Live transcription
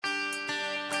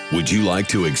Would you like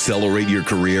to accelerate your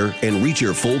career and reach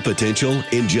your full potential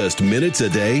in just minutes a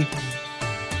day?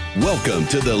 Welcome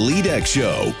to the LeadX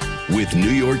Show with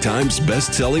New York Times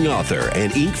best-selling author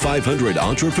and Inc. 500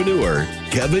 entrepreneur,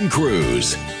 Kevin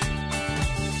Cruz.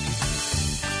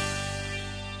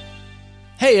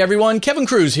 Hey everyone, Kevin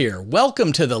Cruz here.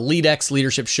 Welcome to the LeadX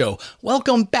Leadership Show.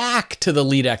 Welcome back to the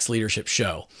LeadX Leadership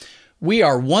Show. We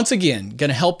are once again going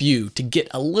to help you to get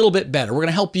a little bit better. We're going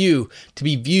to help you to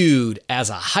be viewed as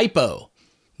a hypo,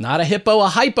 not a hippo, a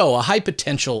hypo, a high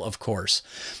potential, of course.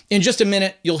 In just a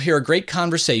minute, you'll hear a great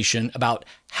conversation about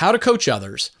how to coach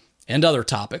others and other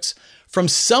topics from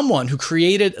someone who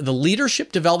created the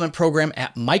leadership development program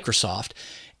at Microsoft,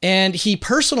 and he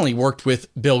personally worked with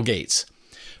Bill Gates.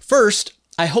 First,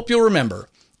 I hope you'll remember,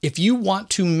 if you want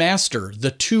to master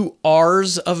the 2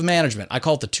 R's of management, I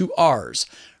call it the 2 R's,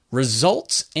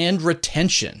 results and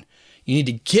retention. You need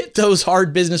to get those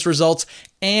hard business results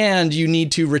and you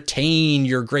need to retain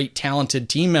your great talented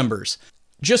team members.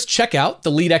 Just check out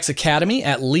the LeadX Academy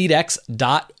at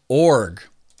leadx.org.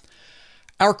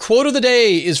 Our quote of the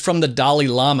day is from the Dalai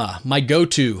Lama, my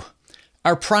go-to.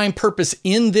 Our prime purpose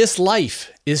in this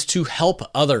life is to help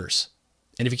others.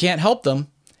 And if you can't help them,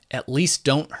 at least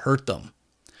don't hurt them.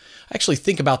 I actually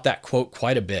think about that quote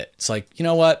quite a bit. It's like, you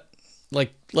know what?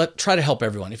 Try to help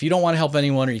everyone. If you don't want to help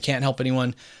anyone or you can't help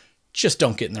anyone, just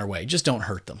don't get in their way. Just don't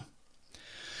hurt them.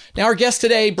 Now, our guest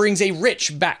today brings a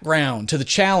rich background to the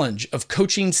challenge of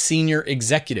coaching senior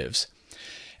executives.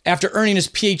 After earning his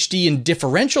PhD in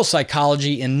differential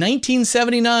psychology in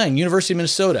 1979, University of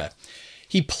Minnesota,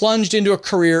 he plunged into a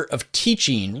career of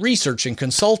teaching, research, and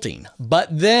consulting. But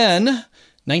then,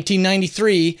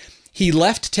 1993, he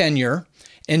left tenure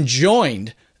and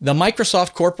joined the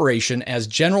Microsoft Corporation as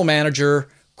general manager,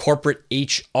 corporate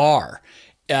HR.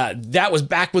 That was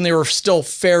back when they were still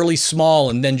fairly small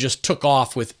and then just took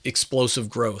off with explosive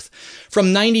growth.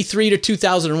 From 93 to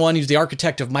 2001, he was the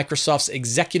architect of Microsoft's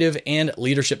executive and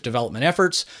leadership development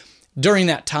efforts. During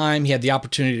that time, he had the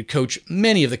opportunity to coach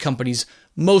many of the company's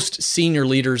most senior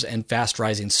leaders and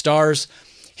fast-rising stars.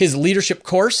 His leadership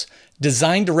course,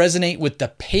 designed to resonate with the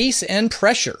pace and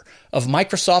pressure of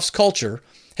Microsoft's culture,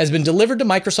 has been delivered to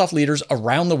Microsoft leaders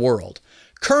around the world.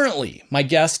 Currently, my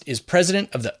guest is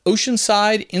president of the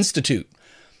Oceanside Institute.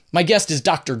 My guest is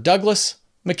Dr. Douglas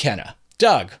McKenna.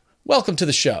 Doug, welcome to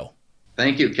the show.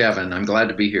 Thank you, Kevin. I'm glad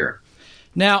to be here.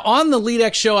 Now, on the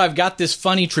LeadX show, I've got this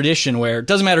funny tradition where it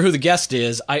doesn't matter who the guest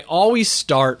is, I always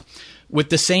start with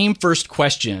the same first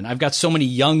question. I've got so many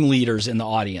young leaders in the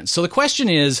audience. So the question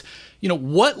is,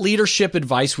 what leadership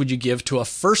advice would you give to a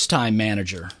first-time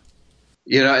manager?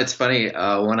 It's funny,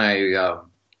 when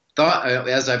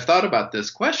as I've thought about this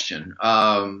question,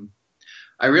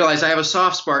 I realize I have a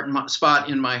soft spot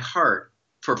in my heart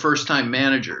for first-time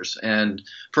managers, and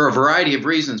for a variety of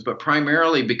reasons, but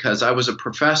primarily because I was a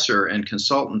professor and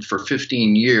consultant for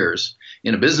 15 years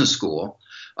in a business school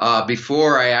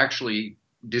before I actually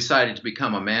decided to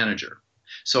become a manager.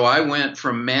 So I went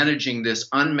from managing this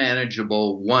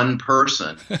unmanageable one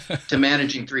person to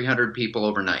managing 300 people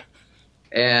overnight.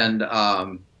 And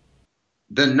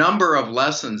the number of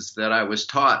lessons that I was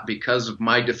taught because of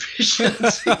my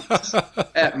deficiencies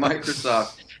at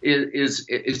Microsoft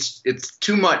it's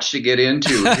too much to get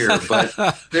into here, but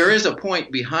there is a point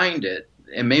behind it,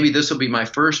 and maybe this will be my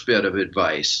first bit of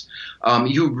advice.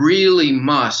 You really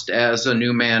must, as a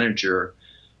new manager,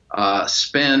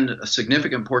 spend a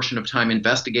significant portion of time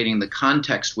investigating the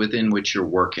context within which you're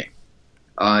working.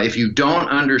 If you don't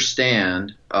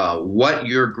understand what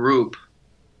your group,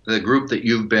 the group that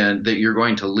you're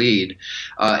going to lead,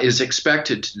 is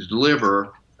expected to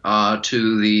deliver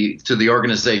to the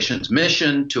organization's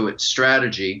mission, to its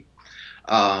strategy,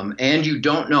 and you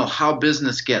don't know how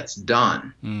business gets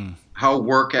done, how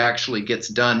work actually gets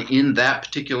done in that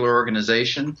particular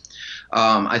organization.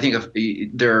 I think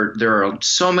there are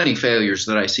so many failures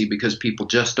that I see because people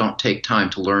just don't take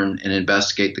time to learn and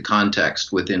investigate the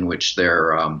context within which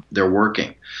they're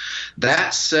working.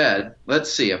 That said,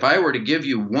 let's see, if I were to give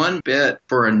you one bit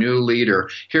for a new leader,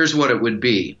 here's what it would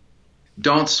be.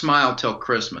 Don't smile till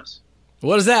Christmas.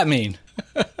 What does that mean?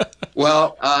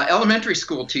 Well, elementary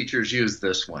school teachers use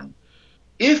this one.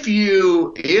 If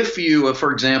you,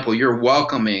 for example, you're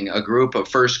welcoming a group of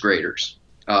first graders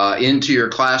into your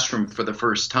classroom for the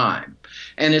first time,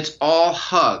 and it's all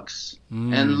hugs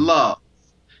and love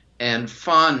and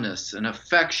fondness and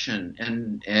affection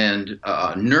and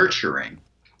nurturing,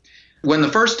 when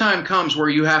the first time comes where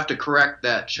you have to correct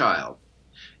that child,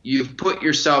 you've put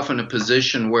yourself in a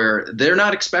position where they're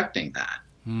not expecting that.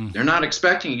 They're not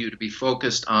expecting you to be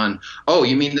focused on, oh,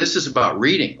 you mean this is about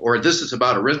reading, or this is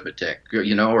about arithmetic,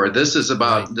 or this is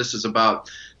about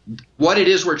what it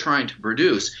is we're trying to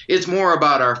produce. It's more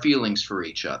about our feelings for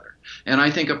each other. And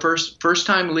I think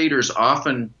first-time leaders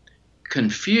often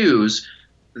confuse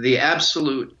the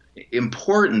absolute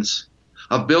importance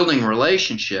of building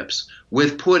relationships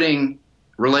with putting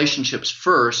relationships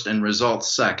first and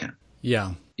results second.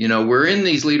 Yeah. We're in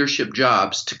these leadership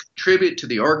jobs to contribute to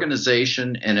the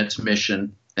organization and its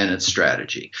mission and its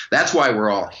strategy. That's why we're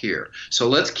all here. So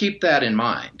let's keep that in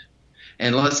mind.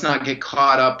 And let's not get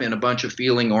caught up in a bunch of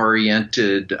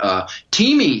feeling-oriented,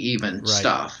 teamy even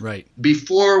stuff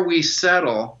before we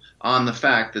settle on the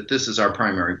fact that this is our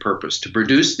primary purpose, to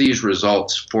produce these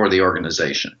results for the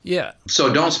organization. Yeah.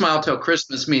 So don't smile till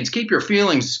Christmas means keep your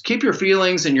feelings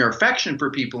and your affection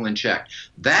for people in check.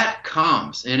 That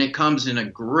comes, and it comes in a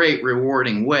great,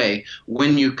 rewarding way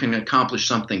when you can accomplish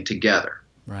something together.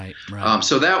 Right.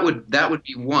 So that would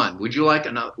be one. Would you like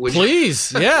another?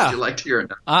 Please, yeah. Would you like to hear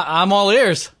another? I'm all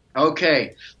ears.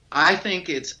 Okay. I think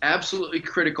it's absolutely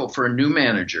critical for a new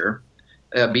manager,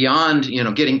 beyond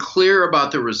getting clear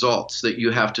about the results that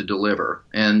you have to deliver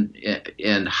and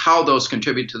how those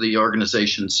contribute to the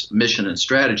organization's mission and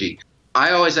strategy.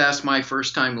 I always ask my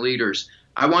first-time leaders,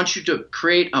 I want you to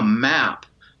create a map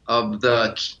of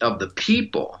the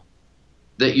people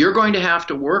that you're going to have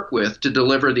to work with to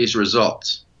deliver these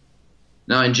results.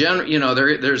 Now, in general,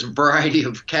 there's a variety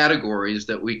of categories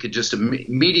that we could just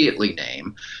immediately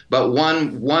name, but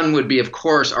one would be, of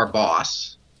course, our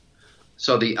boss.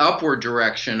 So the upward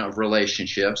direction of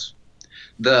relationships,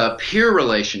 the peer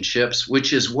relationships,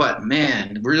 which is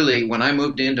really, when I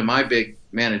moved into my big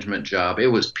management job, it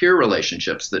was peer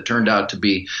relationships that turned out to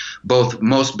be both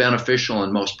most beneficial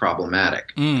and most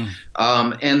problematic. And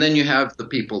then you have the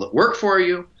people that work for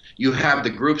you. You have the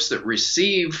groups that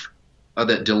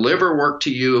that deliver work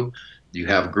to you. You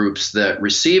have groups that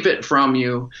receive it from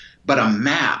you. But a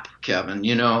map, Kevin,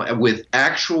 with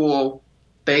actual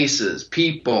faces,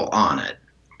 people on it.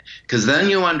 Because then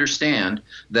you understand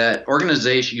that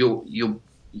organization,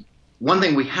 one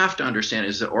thing we have to understand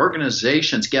is that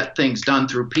organizations get things done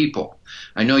through people.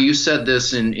 I know you said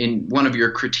this in one of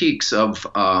your critiques of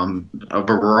a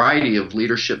variety of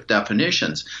leadership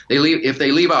definitions. If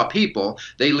they leave out people,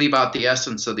 they leave out the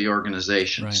essence of the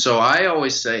organization. Right. So I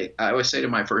always say to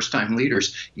my first-time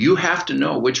leaders, you have to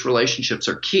know which relationships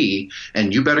are key,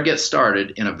 and you better get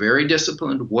started in a very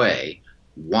disciplined way,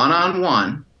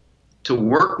 one-on-one, to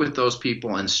work with those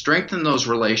people and strengthen those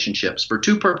relationships for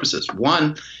two purposes.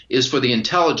 One is for the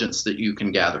intelligence that you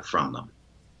can gather from them.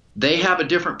 They have a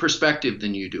different perspective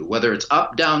than you do, whether it's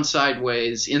up, down,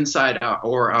 sideways, inside out,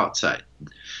 or outside.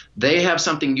 They have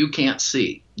something you can't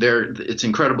see. It's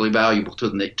incredibly valuable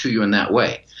to you in that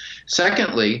way.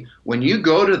 Secondly, when you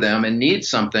go to them and need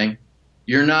something,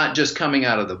 you're not just flying in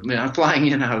out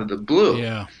of the blue.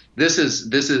 Yeah. This is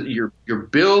you're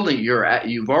building.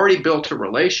 You've already built a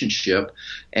relationship,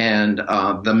 and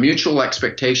the mutual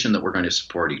expectation that we're going to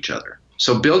support each other.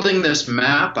 So building this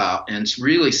map out and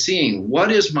really seeing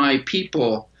what is my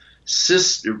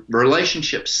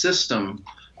relationship system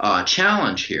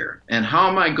challenge here, and how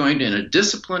am I going to, in a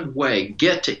disciplined way,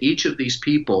 get to each of these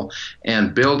people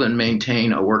and build and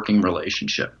maintain a working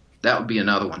relationship. That would be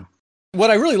another one. What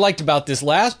I really liked about this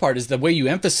last part is the way you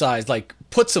emphasized,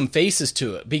 put some faces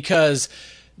to it, because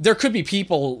there could be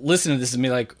people listening to this and be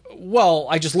like, well,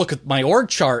 I just look at my org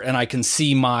chart and I can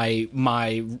see my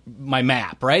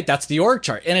map, right? That's the org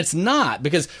chart. And it's not,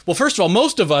 because, well, first of all,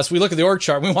 most of us, we look at the org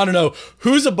chart and we want to know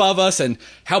who's above us and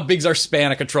how big's our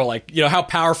span of control. How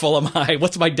powerful am I?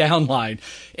 What's my downline?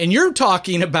 And you're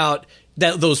talking about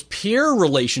that those peer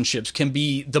relationships can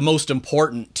be the most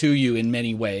important to you in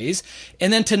many ways.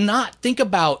 And then to not think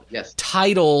about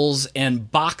titles and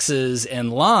boxes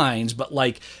and lines, but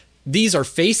these are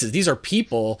faces, these are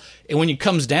people. And when it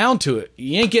comes down to it,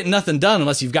 you ain't getting nothing done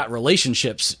unless you've got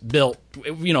relationships built,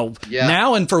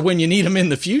 now and for when you need them in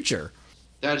the future.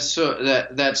 That's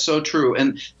so true.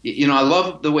 And, I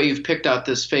love the way you've picked out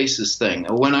this faces thing.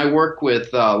 When I work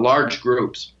with large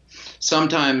groups,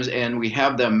 sometimes, and we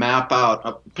have them map out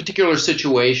a particular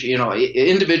situation,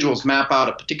 individuals map out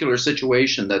a particular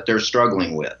situation that they're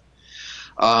struggling with.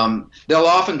 They'll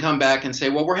often come back and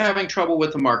say, well, we're having trouble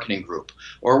with the marketing group,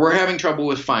 or we're having trouble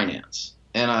with finance.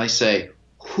 And I say,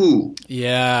 who?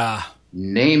 Yeah.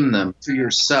 Name them to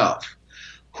yourself.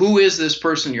 Who is this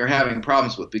person you're having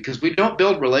problems with? Because we don't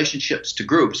build relationships to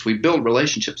groups. We build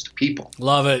relationships to people.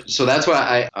 Love it. So that's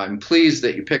why I'm pleased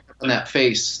that you picked up on that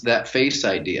face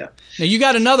idea. Now, you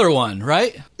got another one,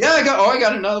 right? Yeah, I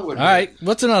got another one. All right.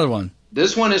 What's another one?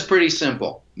 This one is pretty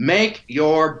simple. Make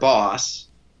your boss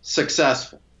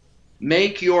successful.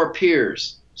 Make your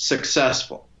peers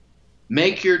successful.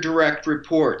 Make your direct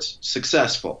reports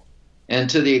successful. And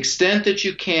to the extent that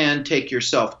you can, take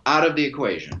yourself out of the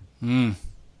equation.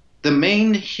 The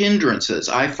main hindrances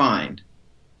I find,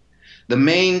 the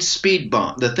main speed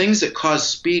bump, the things that cause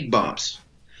speed bumps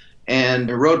and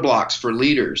roadblocks for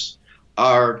leaders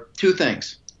are two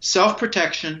things: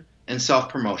 self-protection and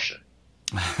self-promotion.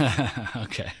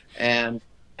 Okay. And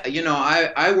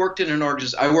I worked in an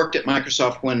organization. I worked at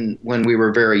Microsoft when we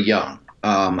were very young.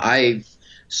 I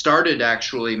started,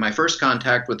 actually, my first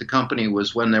contact with the company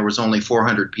was when there was only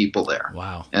 400 people there.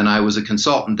 Wow. And I was a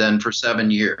consultant then for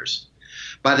 7 years.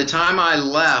 By the time I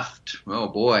left, oh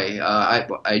boy,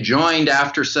 I joined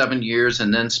after 7 years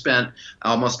and then spent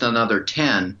almost another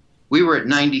 10. We were at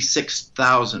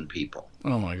 96,000 people.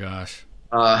 Oh my gosh.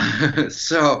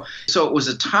 So it was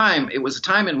a time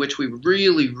in which we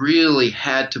really, really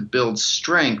had to build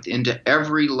strength into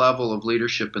every level of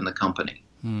leadership in the company.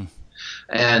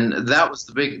 And that was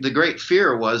the great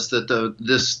fear, was that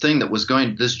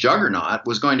this juggernaut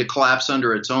was going to collapse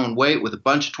under its own weight with a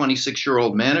bunch of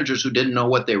 26-year-old managers who didn't know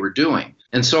what they were doing.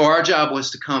 And so our job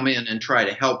was to come in and try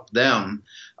to help them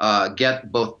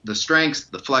get both the strengths,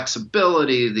 the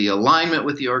flexibility, the alignment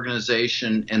with the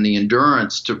organization, and the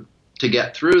endurance to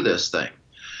get through this thing.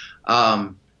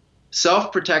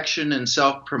 Self-protection and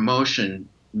self-promotion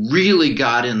really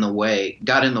got in the way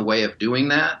of doing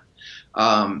that.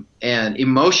 And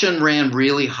emotion ran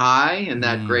really high in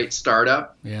that great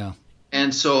startup. Yeah.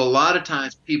 And so a lot of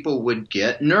times people would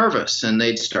get nervous and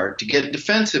they'd start to get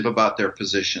defensive about their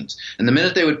positions. And the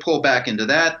minute they would pull back into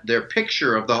that, their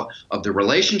picture of the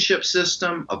relationship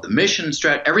system, of the mission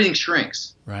strategy, everything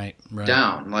shrinks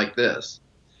down like this.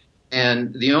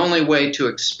 And the only way to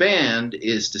expand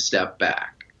is to step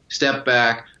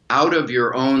back out of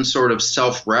your own sort of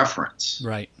self-reference.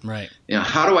 Right.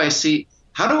 How do I see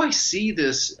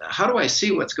this? How do I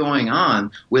see what's going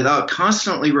on without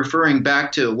constantly referring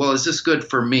back to, well, is this good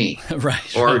for me?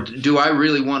 Right. Or do I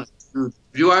really want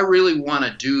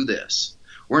to do this?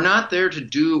 We're not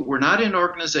in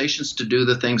organizations to do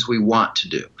the things we want to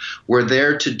do. We're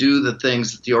there to do the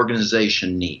things that the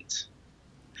organization needs.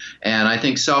 And I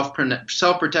think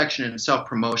self-protection and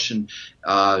self-promotion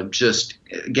just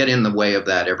get in the way of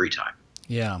that every time.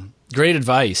 Yeah. Great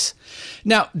advice.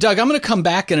 Now, Doug, I'm going to come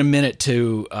back in a minute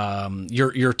to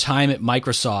your time at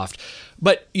Microsoft.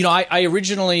 But, I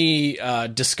originally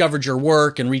discovered your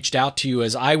work and reached out to you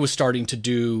as I was starting to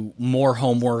do more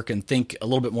homework and think a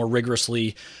little bit more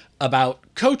rigorously about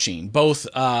coaching, both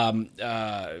how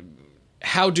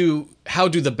do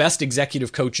the best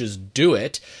executive coaches do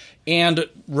it, and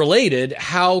related,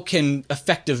 how can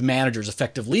effective managers,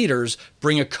 effective leaders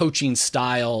bring a coaching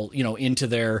style, into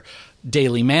their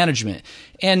daily management.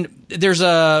 And there's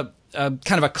a kind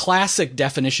of a classic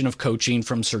definition of coaching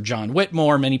from Sir John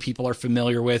Whitmore, many people are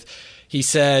familiar with. He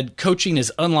said, coaching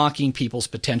is unlocking people's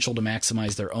potential to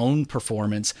maximize their own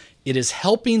performance. It is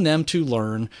helping them to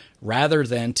learn rather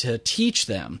than to teach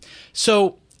them.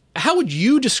 So how would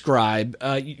you describe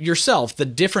yourself, the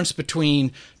difference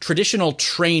between traditional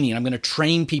training, I'm going to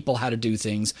train people how to do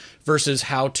things, versus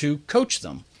how to coach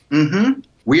them?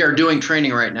 We are doing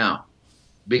training right now,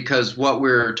 because what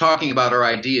we're talking about are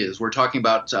ideas. We're talking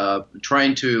about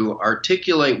trying to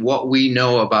articulate what we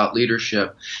know about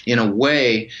leadership in a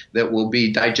way that will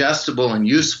be digestible and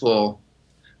useful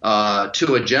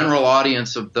to a general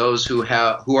audience of those who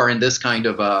are in this kind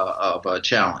of a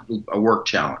challenge, a work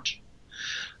challenge.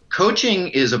 Coaching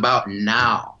is about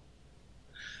now.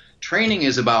 Training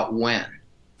is about when.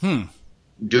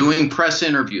 Doing press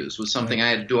interviews was something I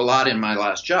had to do a lot in my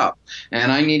last job,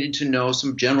 and I needed to know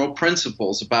some general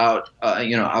principles about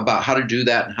how to do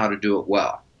that and how to do it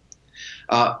well.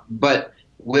 But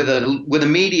with a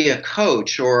media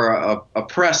coach or a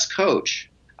press coach,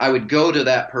 I would go to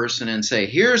that person and say,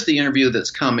 "Here's the interview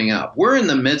that's coming up. We're in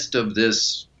the midst of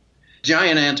this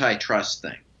giant antitrust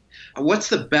thing. What's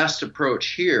the best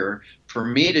approach here for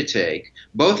me to take,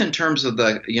 both in terms of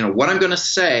what I'm going to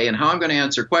say and how I'm going to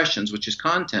answer questions, which is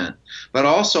content, but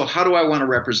also how do I want to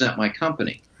represent my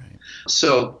company?" Right.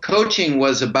 So coaching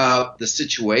was about the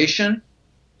situation,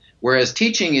 whereas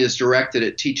teaching is directed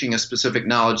at teaching a specific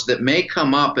knowledge that may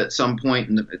come up at some point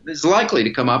and is likely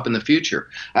to come up in the future.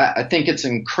 I think it's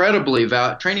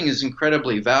training is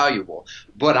incredibly valuable.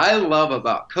 What I love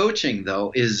about coaching,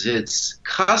 though, is it's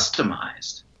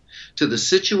customized to the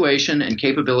situation and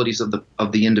capabilities of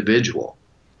the individual.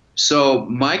 So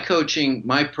my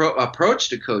approach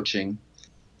to coaching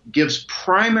gives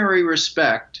primary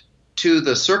respect to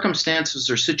the circumstances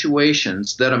or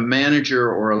situations that a manager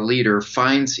or a leader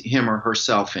finds him or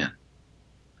herself in.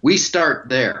 We start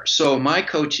there. So my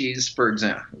coachees, for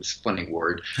example, it's a funny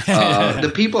word,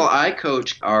 the people I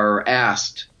coach are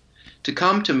asked to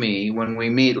come to me when we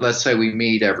meet. Let's say we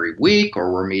meet every week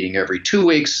or we're meeting every 2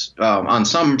 weeks on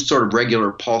some sort of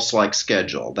regular pulse-like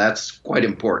schedule. That's quite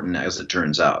important, as it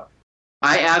turns out.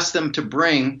 I ask them to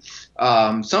bring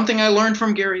something I learned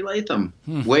from Gary Latham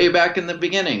way back in the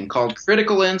beginning called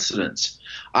critical incidents.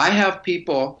 I have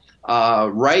people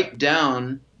write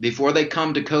down before they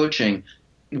come to coaching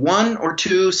 1 or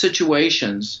 2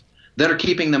 situations that are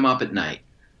keeping them up at night.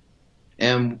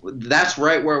 And that's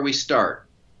right where we start.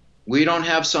 We don't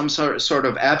have some sort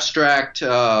of abstract,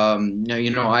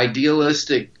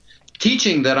 idealistic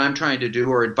teaching that I'm trying to do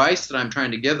or advice that I'm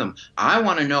trying to give them. I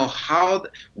want to know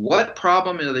what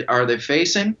problem are they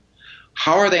facing?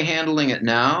 How are they handling it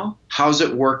now? How's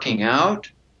it working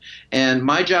out? And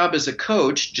my job as a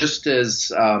coach, just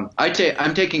as I'm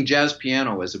taking jazz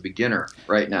piano as a beginner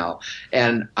right now,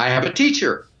 and I have a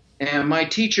teacher, and my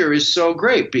teacher is so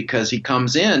great because he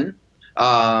comes in,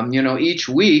 each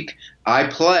week I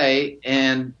play,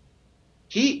 and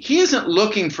he isn't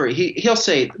looking for, he'll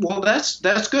say, well,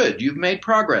 that's good. You've made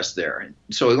progress there. And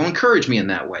so he'll encourage me in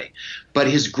that way. But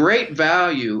his great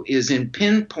value is in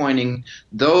pinpointing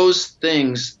those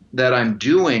things that I'm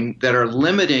doing that are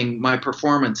limiting my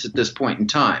performance at this point in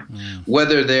time,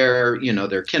 whether they're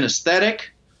kinesthetic,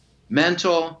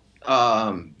 mental,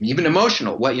 even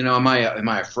emotional. What, am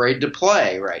I afraid to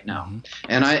play right now?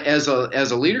 And I, as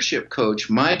a leadership coach,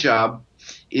 my job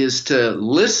is to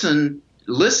listen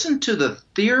to the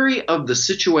theory of the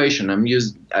situation.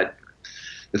 The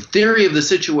theory of the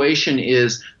situation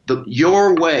is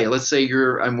your way. Let's say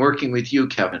I'm working with you,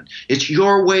 Kevin. It's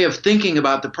your way of thinking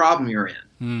about the problem you're in.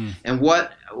 And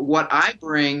what I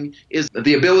bring is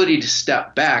the ability to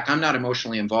step back. I'm not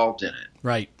emotionally involved in it.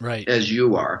 Right. As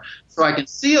you are. So I can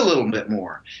see a little bit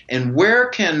more. And where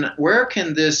can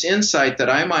this insight that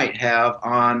I might have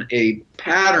on a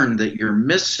pattern that you're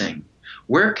missing,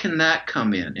 where can that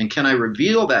come in? And can I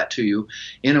reveal that to you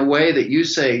in a way that you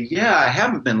say, yeah, I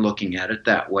haven't been looking at it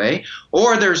that way.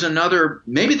 Or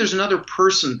maybe there's another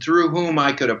person through whom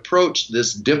I could approach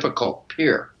this difficult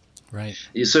peer. Right.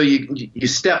 So you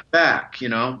step back,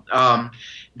 but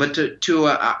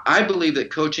I believe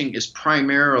that coaching is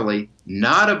primarily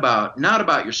not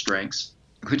about your strengths,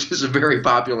 which is a very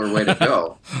popular way to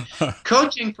go.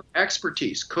 Coaching for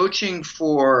expertise, coaching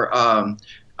for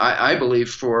I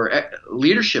believe for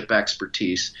leadership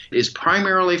expertise is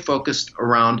primarily focused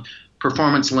around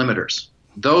performance limiters,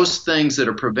 those things that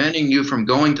are preventing you from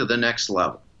going to the next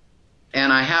level.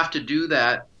 And I have to do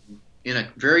that in a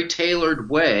very tailored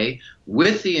way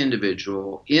with the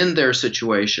individual in their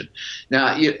situation.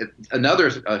 Now,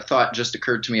 another thought just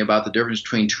occurred to me about the difference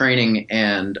between training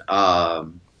and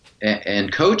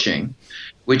coaching,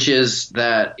 which is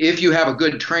that if you have a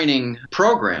good training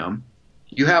program,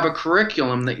 you have a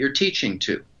curriculum that you're teaching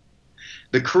to.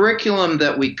 The curriculum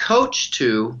that we coach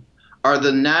to are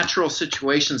the natural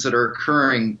situations that are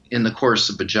occurring in the course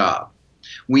of a job.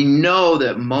 We know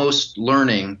that most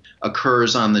learning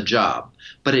occurs on the job,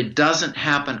 but it doesn't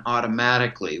happen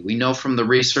automatically. We know from the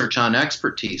research on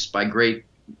expertise by great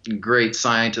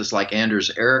scientists like Anders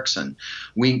Ericsson.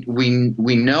 We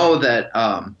know that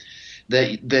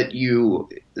that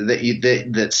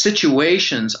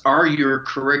situations are your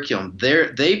curriculum.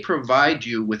 They provide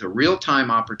you with a real-time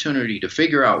opportunity to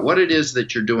figure out what it is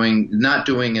that you're not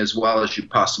doing as well as you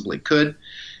possibly could,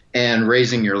 and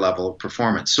raising your level of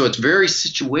performance. So it's very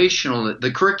situational.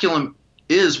 The curriculum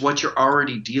is what you're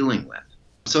already dealing with.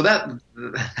 So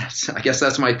I guess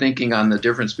that's my thinking on the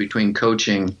difference between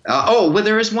coaching. Well,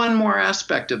 there is one more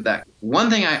aspect of that. One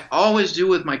thing I always do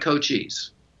with my coachees,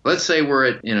 let's say we're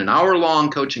in an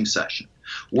hour-long coaching session.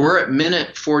 We're at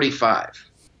minute 45.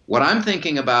 What I'm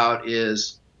thinking about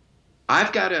is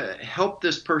I've got to help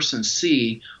this person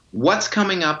see what's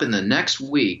coming up in the next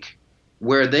week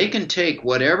where they can take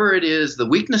whatever it is, the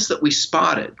weakness that we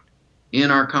spotted in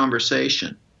our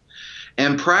conversation,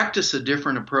 and practice a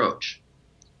different approach.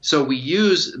 So we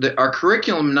use our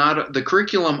curriculum, the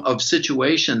curriculum of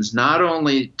situations not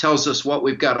only tells us what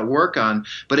we've got to work on,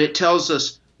 but it tells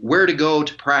us where to go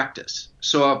to practice.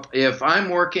 So if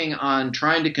I'm working on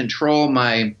trying to control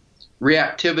my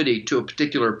reactivity to a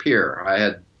particular peer, I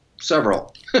had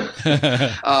several.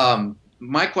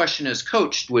 My question as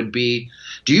coach would be,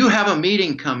 do you have a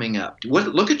meeting coming up?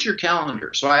 Look at your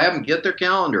calendar. So I have them get their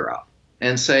calendar out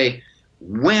and say,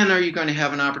 when are you going to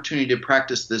have an opportunity to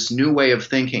practice this new way of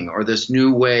thinking or this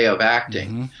new way of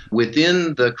acting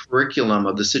within the curriculum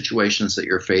of the situations that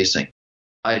you're facing?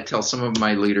 I tell some of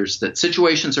my leaders that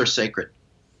situations are sacred.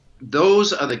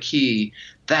 Those are the key.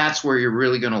 That's where you're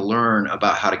really going to learn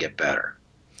about how to get better.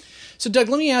 So, Doug,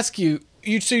 let me ask you,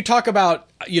 you talk about,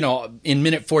 in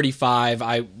minute 45,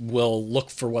 I will look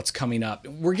for what's coming up.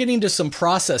 We're getting to some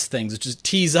process things, which just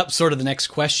tease up sort of the next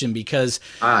question, because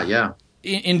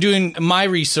in doing my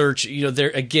research, there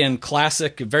again,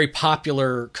 classic, very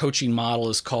popular coaching model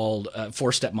is called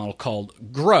four-step model called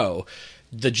GROW.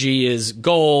 The G is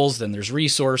goals, then there's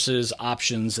resources,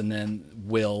 options, and then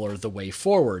will, or the way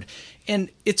forward. And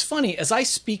it's funny, as I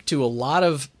speak to a lot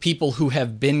of people who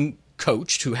have been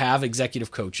coached, who have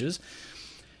executive coaches,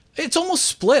 it's almost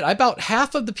split. About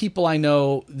half of the people I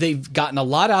know, they've gotten a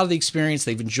lot out of the experience.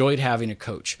 They've enjoyed having a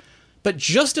coach. But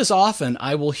just as often,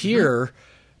 I will hear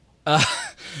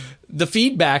the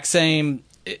feedback saying,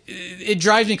 it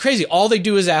drives me crazy. All they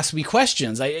do is ask me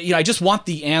questions. I just want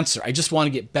the answer. I just want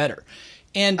to get better.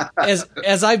 And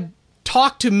as I've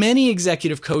talked to many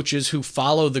executive coaches who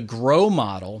follow the GROW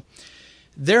model,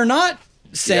 they're not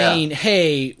saying,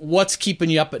 hey, what's keeping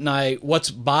you up at night?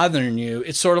 What's bothering you?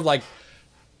 It's sort of like,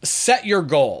 set your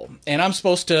goal. And I'm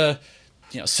supposed to,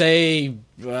 say,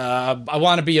 I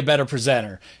want to be a better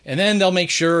presenter. And then they'll make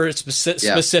sure it's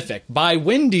specific. By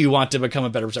when do you want to become a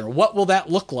better presenter? What will that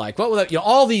look like? What will that,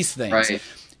 all these things. Right.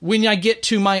 When I get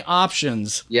to my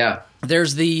options,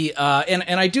 there's the,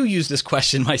 and I do use this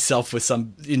question myself with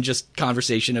some, in just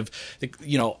conversation of,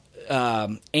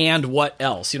 and what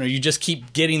else? You just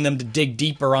keep getting them to dig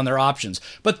deeper on their options.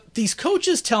 But these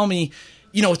coaches tell me,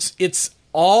 it's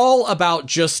all about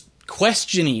just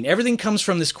questioning. Everything comes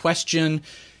from this question,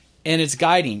 and it's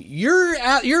guiding.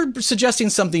 You're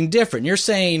suggesting something different. You're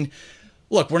saying,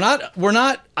 look, we're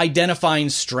not identifying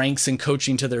strengths and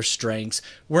coaching to their strengths.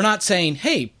 We're not saying,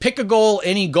 hey, pick a goal,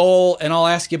 any goal, and I'll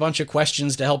ask you a bunch of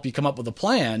questions to help you come up with a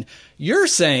plan. You're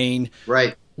saying,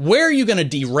 right, where are you going to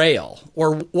derail,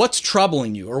 or what's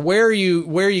troubling you, or where are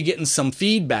you getting some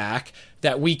feedback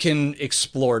that we can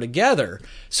explore together.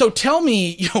 So tell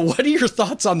me, what are your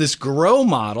thoughts on this GROW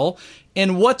model,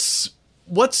 and what's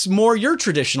more your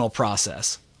traditional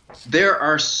process? There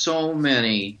are so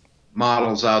many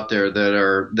models out there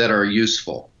that are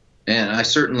useful, and I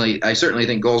certainly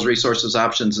think goals, resources,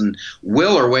 options, and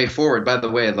will or way forward. By the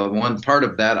way, the one part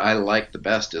of that I like the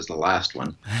best is the last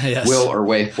one, yes. Will or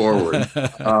way forward.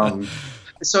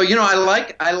 So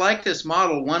I like this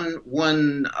model.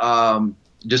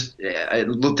 Just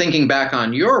thinking back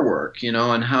on your work,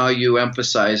 and how you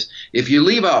emphasize, if you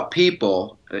leave out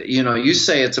people, you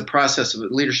say it's a process of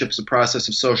leadership is a process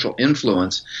of social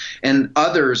influence, and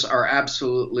others are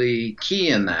absolutely key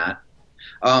in that.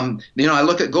 I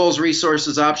look at goals,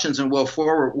 resources, options, and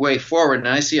way forward, and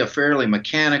I see a fairly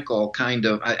mechanical kind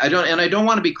of. I don't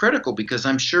want to be critical, because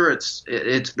I'm sure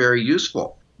it's very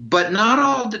useful. But not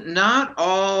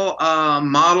all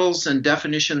models and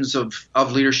definitions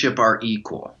of leadership are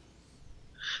equal.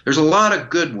 There's a lot of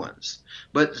good ones,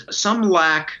 but some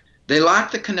lack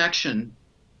the connection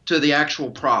to the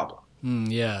actual problem.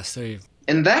 Yes,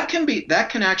 and that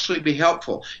can actually be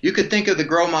helpful. You could think of the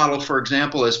GROW model, for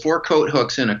example, as 4 coat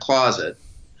hooks in a closet.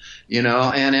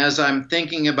 And as I'm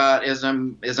thinking about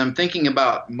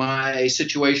my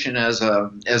situation as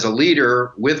a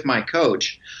leader with my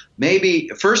coach, maybe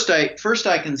first I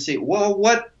can see, well,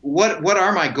 what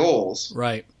are my goals?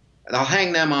 Right. I'll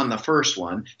hang them on the first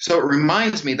one, so it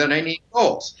reminds me that I need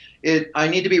goals. I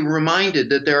need to be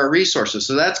reminded that there are resources.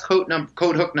 So that's coat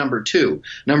hook number 2,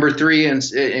 number 3,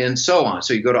 and so on.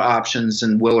 So you go to options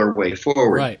and will or way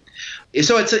forward. Right.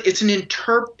 So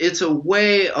it's a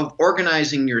way of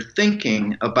organizing your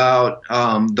thinking about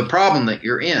the problem that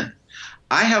you're in.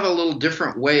 I have a little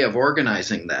different way of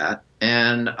organizing that,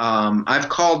 and I've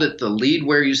called it the lead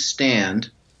where you stand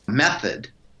method.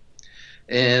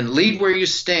 And lead where you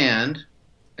stand.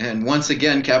 And once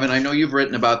again, Kevin, I know you've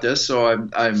written about this, so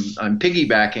I'm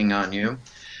piggybacking on you.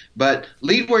 But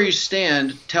lead where you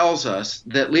stand tells us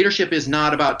that leadership is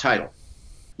not about title.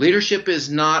 Leadership is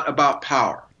not about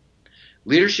power.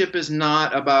 Leadership is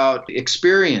not about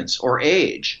experience or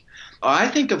age. I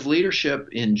think of leadership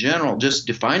in general, just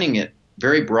defining it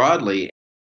very broadly.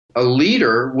 A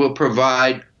leader will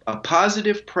provide a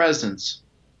positive presence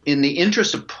in the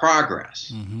interest of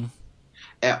progress. Mm-hmm.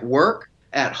 At work,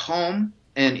 at home,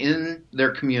 and in their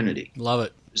community. Love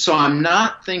it. So I'm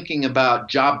not thinking about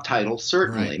job title,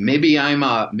 certainly. Right. Maybe I'm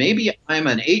an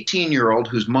 18-year-old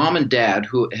whose mom and dad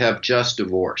who have just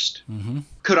divorced. Mm-hmm.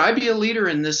 Could I be a leader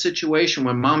in this situation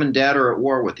when mom and dad are at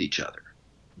war with each other?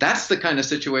 That's the kind of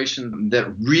situation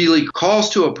that really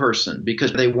calls to a person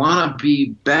because they want to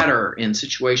be better in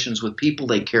situations with people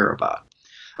they care about.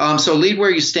 So lead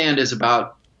where you stand is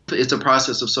about, it's a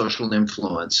process of social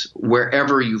influence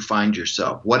wherever you find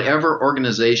yourself, whatever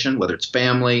organization, whether it's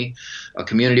family, a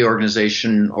community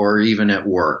organization, or even at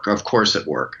work, of course at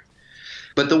work.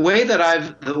 But the way that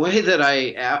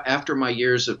after my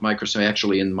years at Microsoft,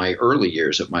 actually in my early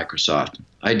years at Microsoft,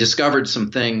 I discovered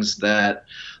some things that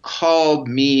called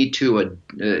me to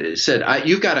said,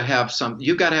 you've got to have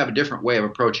a different way of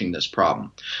approaching this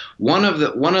problem. One of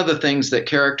the things that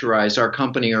characterized our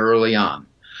company early on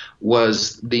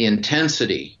was the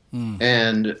intensity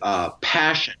and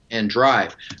passion and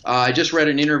drive. I just read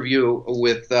an interview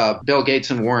with Bill Gates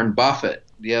and Warren Buffett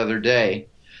the other day,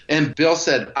 and Bill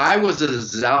said, I was a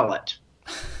zealot.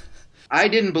 I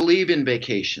didn't believe in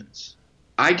vacations.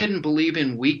 I didn't believe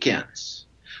in weekends.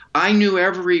 I knew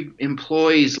every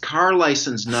employee's car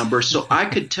license number so I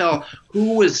could tell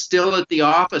who was still at the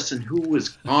office and who was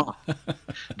gone.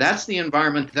 That's the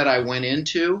environment that I went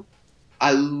into.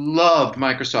 I loved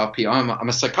Microsoft people. I'm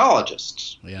a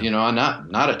psychologist, I'm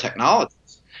not a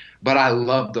technologist, but I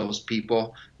loved those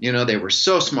people. They were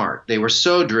so smart, they were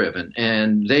so driven,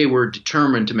 and they were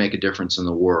determined to make a difference in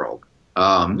the world.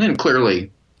 And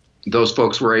clearly, those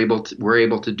folks were able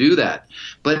to do that.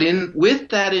 But with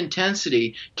that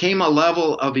intensity came a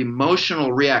level of emotional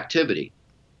reactivity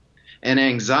and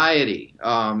anxiety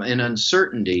and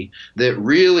uncertainty that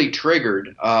really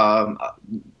triggered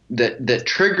that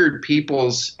triggered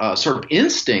people's sort of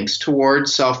instincts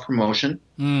towards self-promotion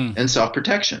and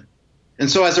self-protection. And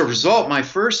so as a result, when I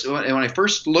first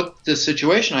looked at this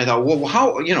situation, I thought, well,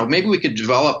 how, maybe we could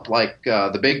develop like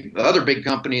the other big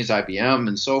companies, IBM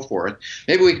and so forth.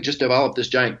 Maybe we could just develop this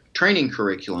giant training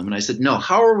curriculum. And I said, no,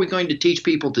 how are we going to teach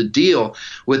people to deal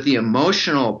with the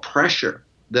emotional pressure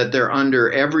that they're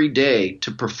under every day to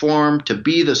perform, to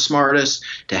be the smartest,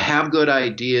 to have good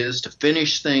ideas, to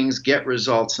finish things, get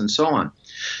results, and so on.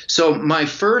 So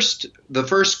the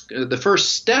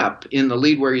first step in the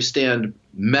Lead Where You Stand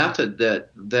method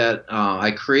that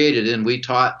I created and we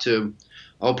taught to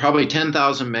probably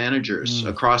 10,000 managers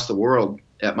across the world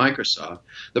at Microsoft.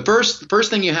 The first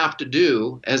thing you have to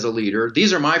do as a leader,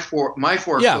 these are my four quote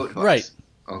hooks. Right.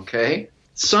 Okay,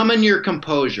 summon your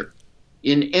composure.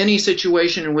 In any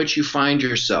situation in which you find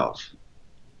yourself,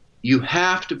 you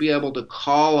have to be able to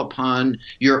call upon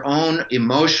your own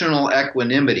emotional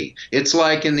equanimity. It's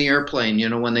like in the airplane,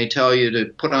 when they tell you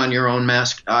to put on your own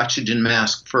oxygen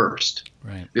mask first,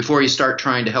 right, before you start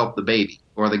trying to help the baby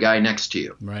or the guy next to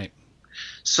you. Right.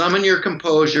 Summon your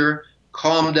composure,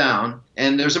 calm down,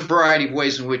 and there's a variety of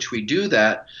ways in which we do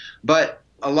that. But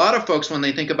a lot of folks, when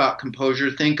they think about composure,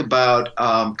 think about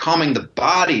calming the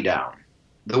body down.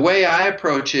 The way I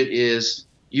approach it is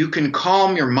you can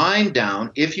calm your mind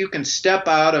down if you can step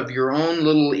out of your own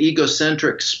little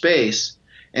egocentric space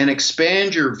and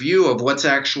expand your view of what's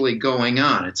actually going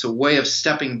on. It's a way of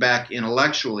stepping back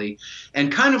intellectually,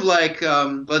 and kind of like,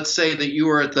 let's say that you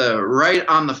were right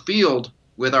on the field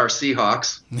with our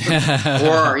Seahawks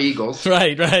or our Eagles.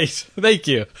 Right. Thank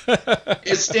you.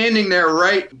 Is standing there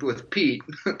right with Pete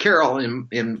Carroll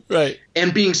right,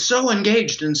 and being so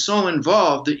engaged and so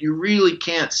involved that you really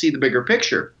can't see the bigger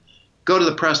picture. Go to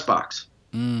the press box.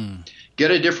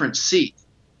 Get a different seat,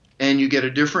 and you get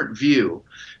a different view,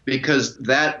 because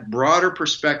that broader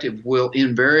perspective will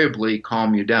invariably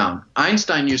calm you down.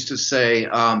 Einstein used to say,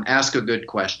 ask a good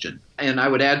question. And I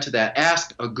would add to that,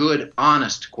 ask a good,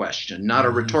 honest question, not a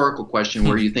rhetorical question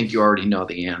where you think you already know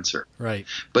the answer. Right.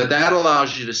 But that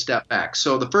allows you to step back.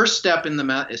 So the first step in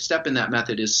that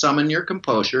method is summon your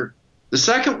composure. The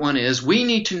second one is we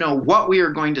need to know what we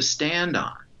are going to stand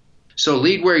on. So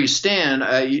lead where you stand.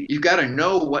 You've got to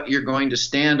know what you're going to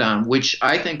stand on, which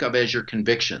I think of as your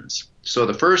convictions. So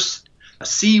the first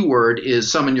C word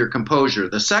is summon your composure.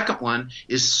 The second one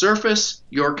is surface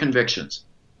your convictions.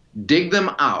 Dig them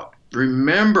out.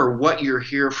 Remember what you're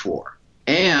here for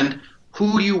and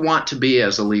who you want to be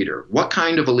as a leader. What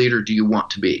kind of a leader do you want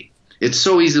to be? It's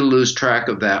so easy to lose track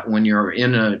of that when you're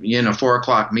in a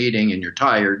 4:00 meeting and you're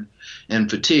tired and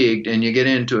fatigued and you get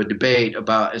into a debate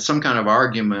about some kind of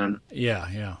argument.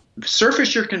 Yeah.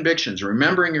 Surface your convictions,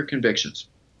 remembering your convictions.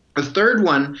 The third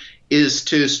one is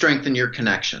to strengthen your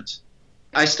connections.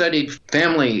 I studied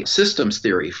family systems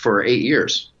theory for 8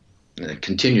 years. I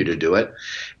continue to do it.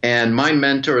 And my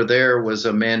mentor there was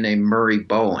a man named Murray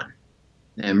Bowen.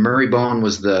 And Murray Bowen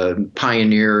was the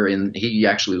pioneer, and he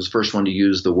actually was the first one to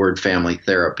use the word family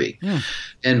therapy.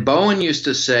 And Bowen used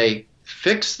to say,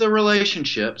 fix the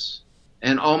relationships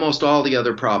and almost all the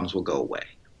other problems will go away.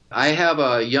 I have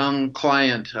a young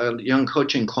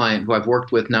coaching client who I've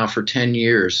worked with now for 10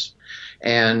 years.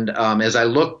 And as I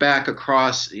look back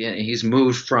across, he's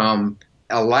moved from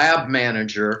a lab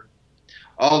manager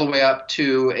all the way up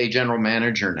to a general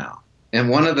manager now. And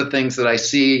one of the things that I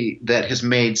see that has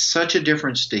made such a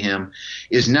difference to him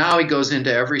is now he goes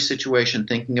into every situation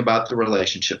thinking about the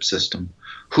relationship system.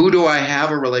 Who do I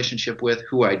have a relationship with?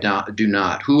 Who I do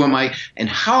not? Who am I and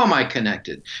how am I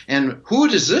connected? And who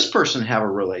does this person have a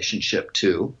relationship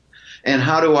to? And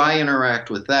how do I interact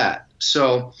with that?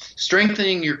 So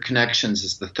strengthening your connections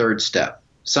is the third step.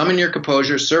 Summon your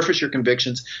composure, surface your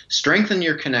convictions, strengthen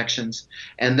your connections.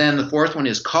 And then the fourth one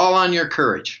is call on your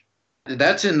courage.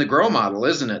 That's in the GROW model,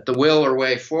 isn't it? The will or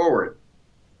way forward.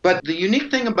 But the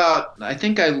unique thing about, I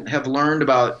think I have learned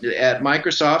about at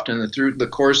Microsoft and through the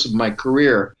course of my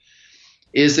career,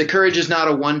 is that courage is not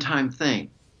a one-time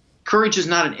thing. Courage is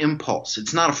not an impulse.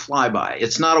 It's not a flyby.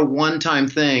 It's not a one-time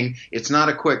thing. It's not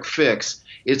a quick fix.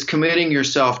 It's committing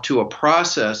yourself to a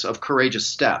process of courageous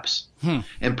steps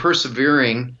and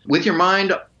persevering with your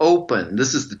mind open.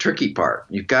 This is the tricky part.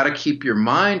 You've got to keep your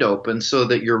mind open so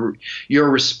that your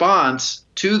response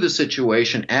to the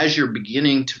situation as you're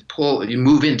beginning to you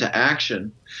move into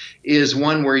action is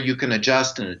one where you can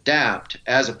adjust and adapt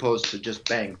as opposed to just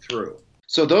bang through.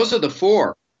 So those are the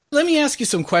four. Let me ask you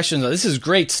some questions. This is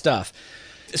great stuff.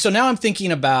 So now I'm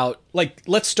thinking about,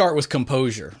 let's start with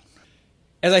composure.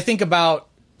 As I think about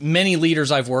many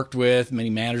leaders I've worked with,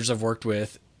 many managers I've worked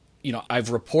with, I've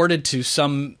reported to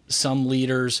some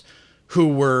leaders who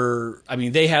were,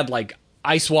 they had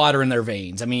ice water in their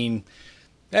veins.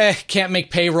 Can't make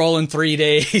payroll in 3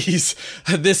 days.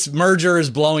 This merger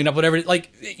is blowing up, whatever.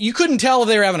 You couldn't tell if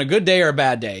they were having a good day or a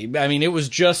bad day. It was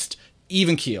just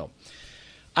even keel.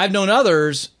 I've known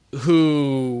others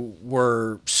who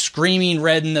were screaming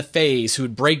red in the face, who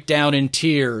would break down in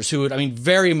tears, who would,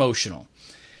 very emotional.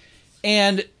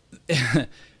 And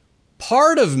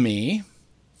part of me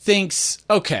thinks,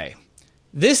 okay,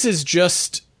 this is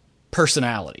just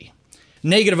personality.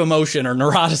 Negative emotion or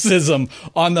neuroticism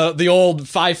on the old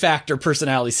 5-factor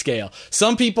personality scale.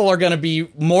 Some people are going to be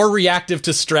more reactive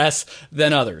to stress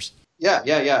than others.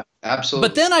 Yeah, absolutely.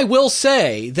 But then I will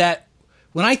say that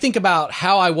when I think about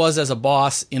how I was as a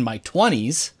boss in my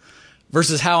 20s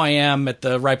versus how I am at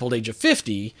the ripe old age of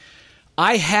 50,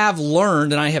 I have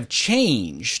learned and I have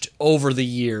changed over the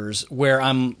years where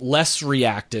I'm less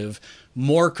reactive,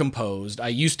 more composed. I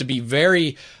used to be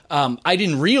very, I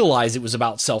didn't realize it was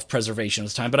about self-preservation at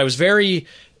the time, but I was very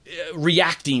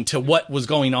reacting to what was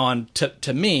going on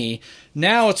to me.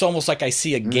 Now it's almost like I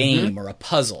see a game or a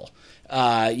puzzle.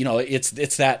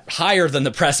 It's that higher than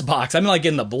the press box. I'm like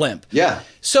in the blimp. Yeah.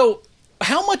 So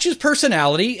how much is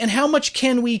personality and how much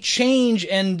can we change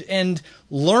and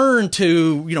learn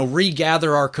to,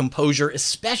 regather our composure,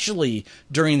 especially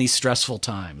during these stressful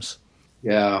times?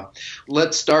 Yeah.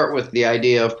 Let's start with the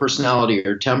idea of personality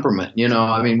or temperament.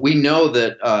 We know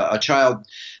that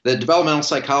that developmental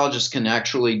psychologists can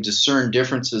actually discern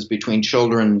differences between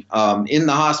children in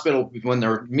the hospital when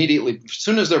they're as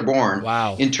soon as they're born.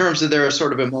 Wow. In terms of their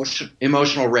sort of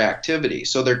emotional reactivity.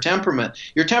 So your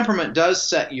temperament does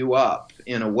set you up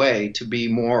in a way to be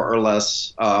more or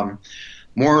less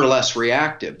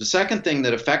reactive. The second thing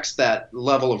that affects that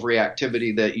level of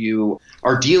reactivity that you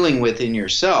are dealing with in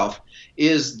yourself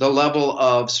is the level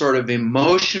of sort of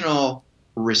emotional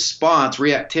response,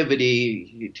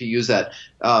 reactivity, to use that,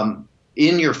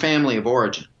 in your family of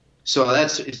origin. So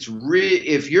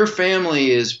if your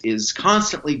family is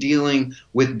constantly dealing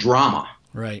with drama,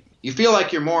 right, you feel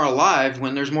like you're more alive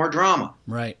when there's more drama.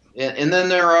 Right. And then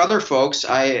there are other folks.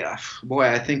 I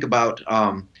think about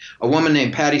a woman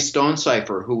named Patty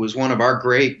Stonecipher, who was one of our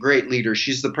great leaders.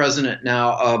 She's the president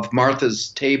now of Martha's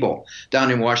Table down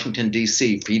in Washington,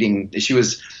 D.C. She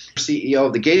was CEO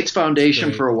of the Gates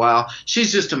Foundation for a while.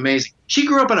 She's just amazing. She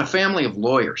grew up in a family of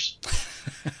lawyers,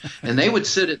 and they would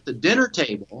sit at the dinner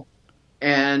table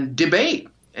and debate.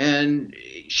 And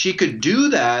she could do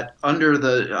that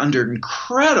under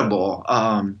incredible,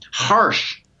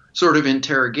 harsh sort of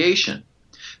interrogation.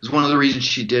 It was one of the reasons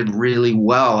she did really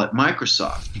well at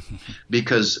Microsoft,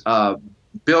 because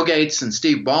Bill Gates and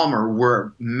Steve Ballmer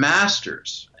were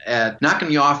masters at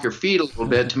knocking you off your feet a little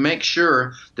bit to make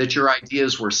sure that your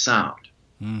ideas were sound.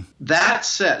 That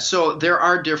said, so there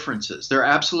are differences. There are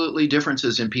absolutely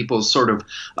differences in people's sort of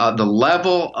the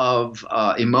level of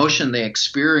emotion they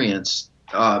experience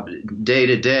day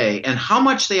to day, and how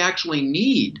much they actually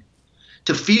need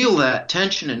to feel that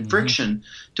tension and friction,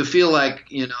 to feel like,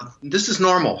 this is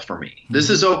normal for me.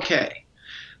 This is okay.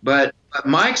 But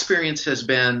my experience has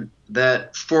been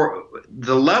that for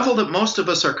the level that most of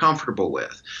us are comfortable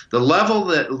with, the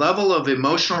level of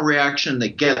emotional reaction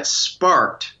that gets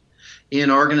sparked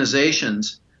in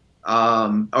organizations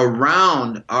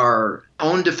around our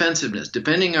own defensiveness,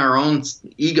 defending our own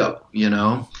ego,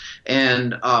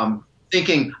 and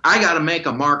thinking, I got to make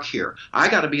a mark here. I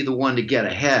got to be the one to get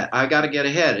ahead. I got to get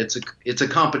ahead. It's a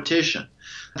competition.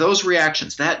 Those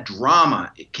reactions, that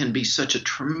drama, it can be such a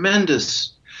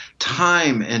tremendous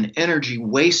time and energy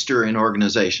waster in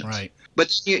organizations. Right.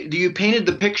 But you painted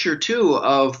the picture too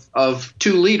of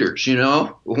two leaders.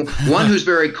 One who's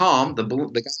very calm, the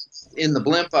guy in the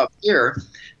blimp up here,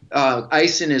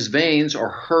 ice in his veins or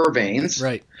her veins,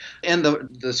 right, and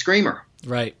the screamer.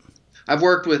 Right. I've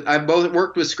both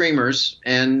worked with screamers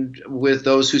and with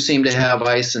those who seem to have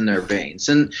ice in their veins.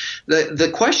 And the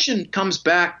question comes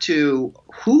back to,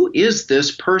 who is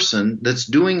this person that's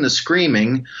doing the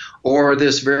screaming or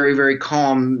this very, very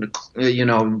calm,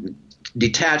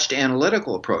 detached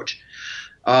analytical approach?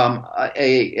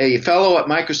 A fellow at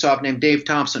Microsoft named Dave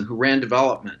Thompson, who ran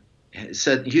development, used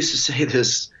to say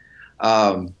this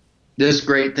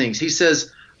great things. He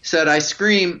said, I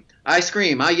scream,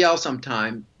 I yell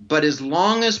sometimes, but as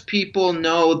long as people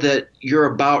know that you're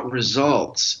about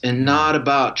results and not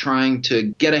about trying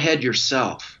to get ahead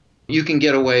yourself, you can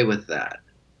get away with that.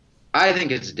 I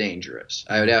think it's dangerous.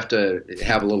 I would have to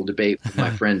have a little debate with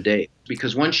my friend Dave,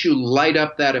 because once you light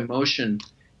up that emotion,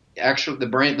 actually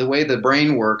the way the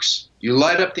brain works, you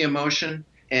light up the emotion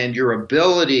and your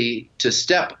ability to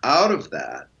step out of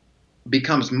that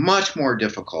becomes much more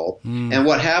difficult. And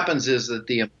what happens is that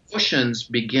the emotions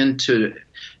begin to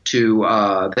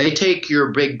they take your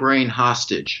big brain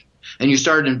hostage, and you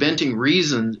start inventing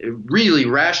reasons, really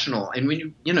rational. And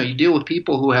when you deal with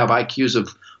people who have IQs of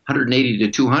 180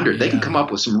 to 200, they can come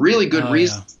up with some really good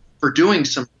reasons for doing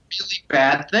some really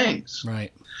bad things.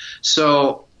 Right.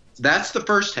 So that's the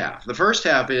first half. The first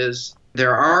half is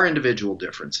there are individual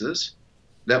differences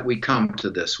that we come to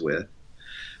this with,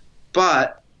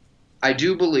 but I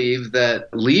do believe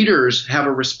that leaders have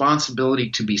a responsibility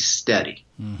to be steady.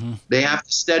 Mm-hmm. They have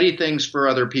to steady things for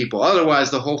other people. Otherwise,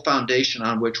 the whole foundation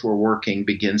on which we're working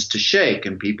begins to shake,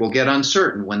 and people get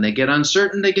uncertain. When they get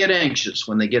uncertain, they get anxious.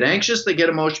 When they get anxious, they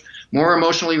get more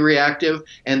emotionally reactive,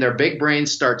 and their big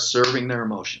brains start serving their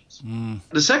emotions.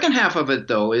 The second half of it,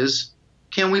 though, is,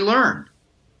 can we learn?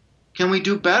 Can we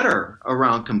do better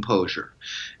around composure?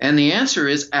 And the answer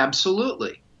is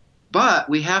absolutely. But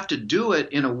we have to do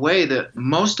it in a way that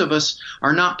most of us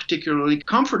are not particularly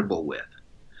comfortable with.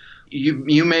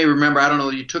 You may remember, I don't know,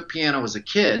 you took piano as a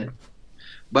kid,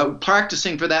 but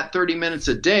practicing for that 30 minutes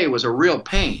a day was a real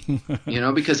pain,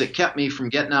 because it kept me from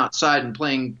getting outside and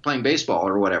playing baseball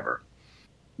or whatever.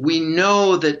 We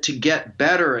know that to get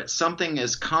better at something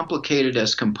as complicated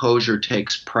as composure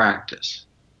takes practice.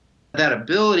 That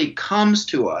ability comes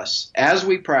to us as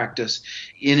we practice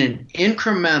in an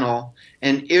incremental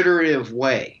and iterative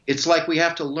way. It's like we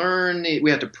have to learn,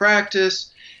 we have to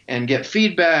practice and get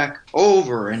feedback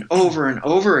over and over and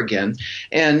over again.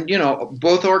 And,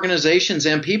 both organizations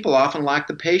and people often lack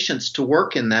the patience to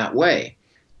work in that way.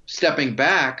 Stepping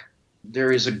back,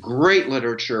 there is a great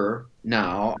literature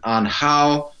now on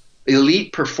how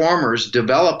elite performers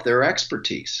develop their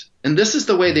expertise. And this is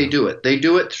the way they do it. They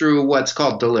do it through what's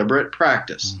called deliberate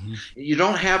practice. Mm-hmm. You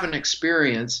don't have an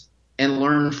experience and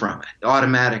learn from it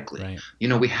automatically.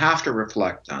 Right. We have to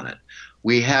reflect on it.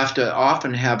 We have to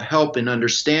often have help in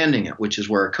understanding it, which is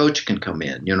where a coach can come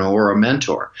in, or a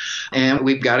mentor. And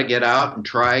we've got to get out and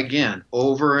try again,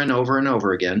 over and over and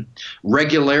over again.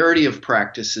 Regularity of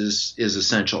practice is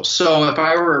essential. So if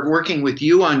I were working with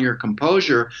you on your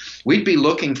composure, we'd be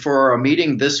looking for a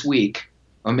meeting this week,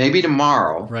 or maybe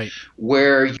tomorrow, right,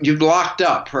 where you've locked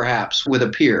up perhaps with a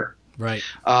peer. Right.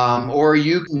 Or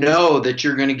that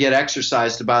you're going to get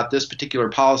exercised about this particular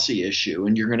policy issue,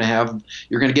 and you're going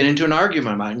to get into an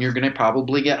argument about it, and you're going to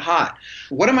probably get hot.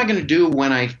 What am I going to do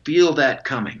when I feel that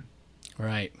coming?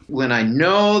 Right. When I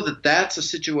know that that's a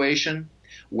situation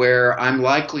where I'm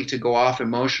likely to go off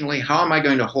emotionally, how am I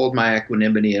going to hold my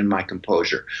equanimity and my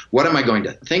composure? What am I going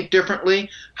to think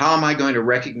differently? How am I going to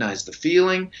recognize the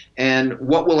feeling? And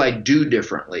what will I do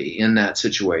differently in that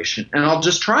situation? And I'll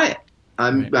just try it. I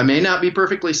may not be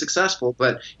perfectly successful,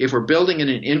 but if we're building in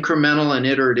an incremental and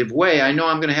iterative way, I know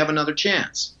I'm going to have another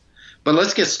chance. But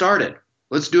let's get started.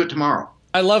 Let's do it tomorrow.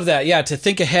 I love that. Yeah, to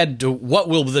think ahead to what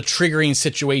will the triggering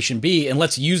situation be, and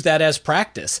let's use that as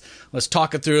practice. Let's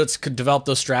talk it through. Let's develop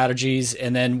those strategies,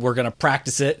 and then we're going to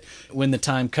practice it when the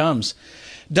time comes.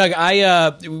 Doug,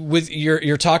 with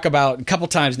your talk about a couple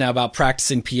times now about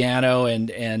practicing piano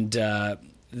and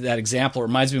that example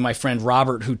reminds me of my friend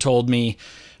Robert, who told me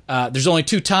there's only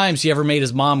 2 times he ever made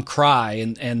his mom cry.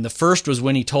 And the first was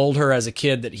when he told her as a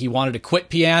kid that he wanted to quit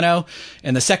piano.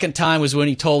 And the second time was when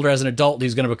he told her as an adult he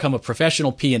was going to become a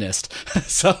professional pianist.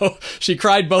 So she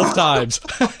cried both times.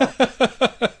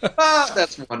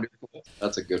 That's wonderful.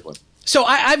 That's a good one. So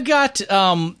I've got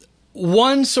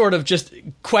one sort of just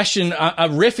question,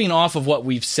 riffing off of what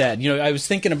we've said. I was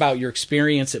thinking about your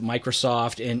experience at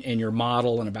Microsoft and your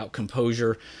model and about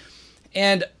composure.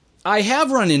 And I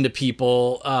have run into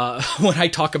people when I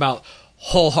talk about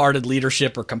wholehearted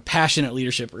leadership or compassionate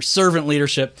leadership or servant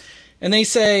leadership, and they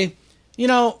say,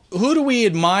 who do we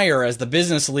admire as the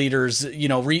business leaders,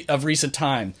 of recent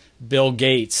time? Bill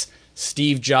Gates,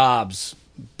 Steve Jobs,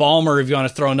 Ballmer, if you want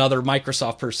to throw another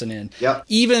Microsoft person in. Yep.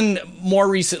 Even more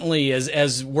recently,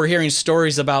 as we're hearing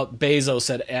stories about Bezos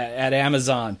at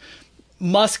Amazon,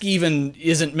 Musk even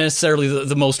isn't necessarily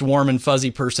the most warm and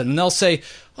fuzzy person. And they'll say,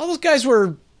 all those guys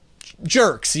were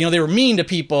jerks. They were mean to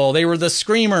people. They were the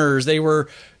screamers. They were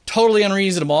totally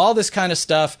unreasonable. All this kind of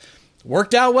stuff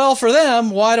worked out well for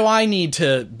them. Why do I need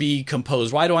to be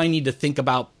composed? Why do I need to think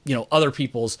about, other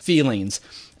people's feelings?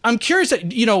 I'm curious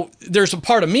that, there's a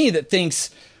part of me that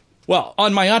thinks, well,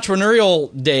 on my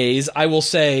entrepreneurial days, I will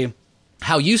say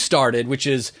how you started, which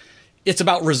is it's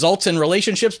about results in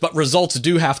relationships, but results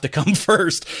do have to come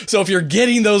first. So if you're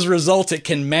getting those results, it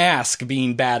can mask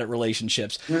being bad at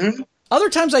relationships. Mm-hmm. Other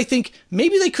times I think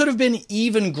maybe they could have been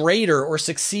even greater or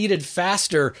succeeded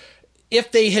faster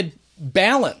if they had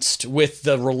balanced with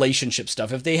the relationship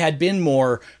stuff, if they had been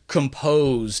more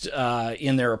composed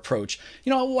in their approach.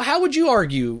 How would you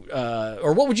argue,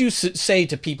 or what would you say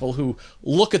to people who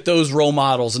look at those role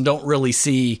models and don't really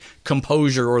see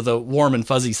composure or the warm and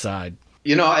fuzzy side?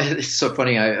 It's so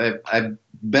funny. I've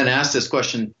been asked this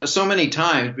question so many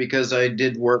times because I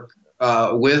did work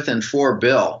with and for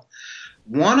Bill.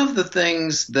 One of the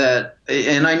things that,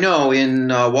 and I know in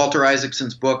Walter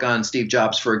Isaacson's book on Steve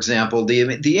Jobs, for example,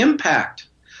 the impact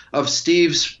of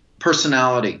Steve's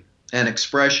personality and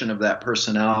expression of that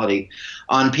personality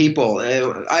on people,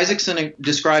 Isaacson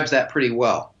describes that pretty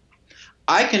well.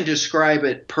 I can describe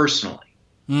it personally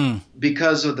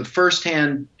because of the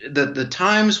firsthand, the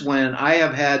times when I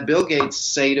have had Bill Gates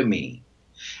say to me,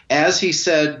 as he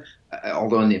said,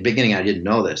 although in the beginning I didn't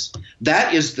know this,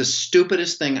 that is the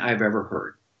stupidest thing I've ever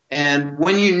heard. And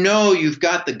when you've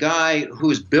got the guy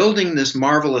who's building this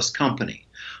marvelous company,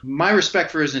 my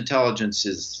respect for his intelligence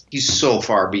he's so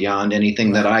far beyond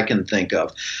anything that I can think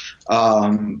of.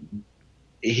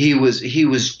 He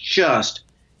was just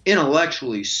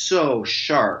intellectually so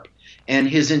sharp, and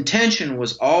his intention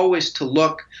was always to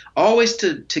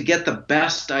get the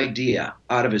best idea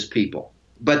out of his people.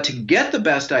 But to get the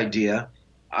best idea,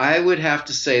 I would have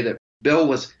to say that Bill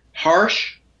was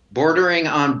harsh, bordering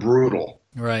on brutal.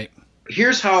 Right.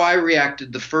 Here's how I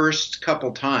reacted the first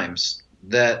couple times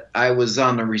that I was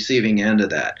on the receiving end of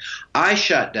that. I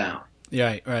shut down.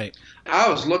 Right. I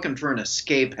was looking for an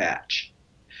escape hatch.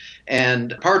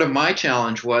 And part of my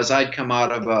challenge was I'd come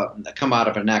out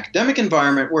of an academic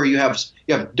environment where you have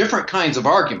different kinds of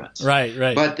arguments.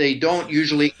 Right. But they don't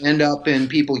usually end up in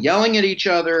people yelling at each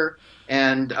other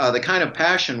and the kind of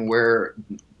passion where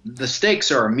the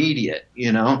stakes are immediate,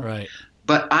 Right.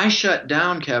 But I shut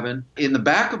down, Kevin. In the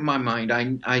back of my mind,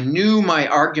 I knew my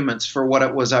arguments for what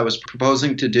it was I was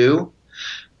proposing to do,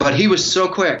 but he was so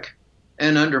quick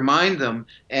and undermined them.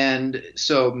 And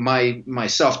so my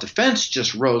self-defense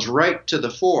just rose right to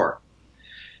the fore.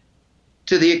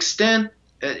 To the extent,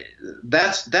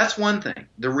 that's one thing.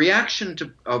 The reaction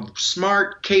of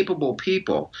smart, capable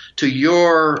people to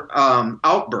your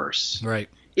outbursts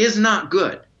is not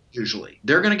good. Usually,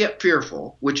 they're going to get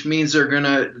fearful, which means they're going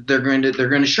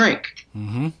to shrink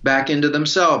back into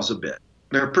themselves a bit.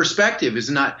 Their perspective is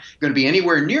not going to be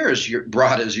anywhere near as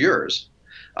broad as yours.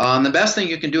 And the best thing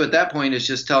you can do at that point is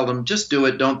just tell them, just do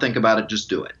it. Don't think about it. Just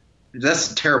do it.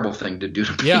 That's a terrible thing to do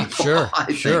to people. Yeah, sure.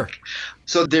 I think.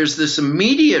 So there's this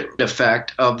immediate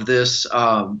effect of this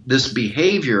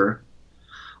behavior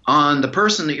on the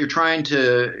person that you're trying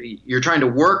to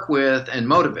work with and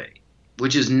motivate,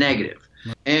 which is negative.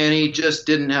 And he just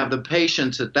didn't have the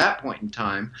patience at that point in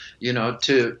time,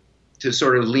 to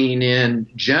sort of lean in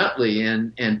gently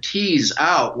and tease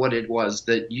out what it was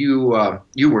that you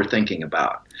were thinking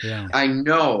about. Yeah. I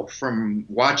know from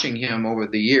watching him over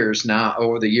the years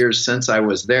since I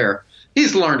was there,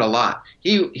 he's learned a lot.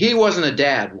 He wasn't a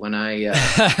dad when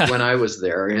I was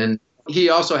there, and he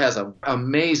also has an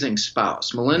amazing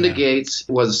spouse. Melinda Gates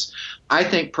was, I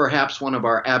think, perhaps one of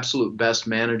our absolute best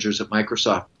managers at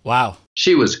Microsoft. Wow.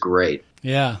 She was great.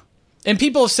 Yeah. And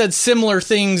people have said similar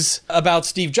things about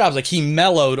Steve Jobs. Like, he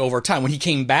mellowed over time. When he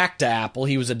came back to Apple,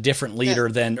 he was a different leader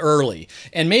than early.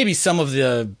 And maybe some of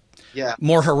the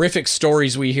more horrific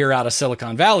stories we hear out of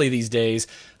Silicon Valley these days,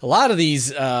 a lot of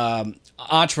these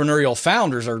entrepreneurial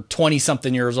founders are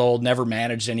 20-something years old, never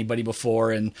managed anybody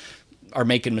before, and are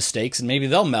making mistakes, and maybe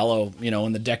they'll mellow,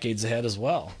 in the decades ahead as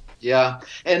well. Yeah.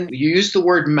 And you use the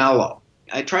word mellow.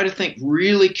 I try to think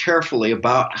really carefully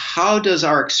about how does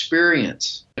our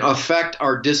experience affect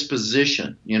our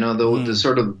disposition, the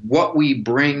sort of what we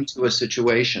bring to a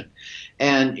situation.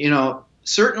 And,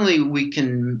 certainly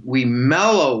we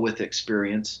mellow with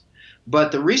experience,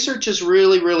 but the research is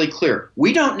really, really clear.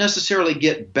 We don't necessarily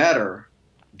get better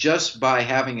just by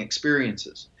having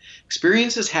experiences.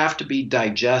 Experiences have to be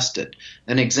digested.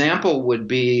 An example would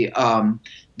be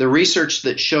the research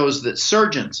that shows that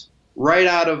surgeons, right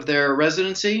out of their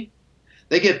residency,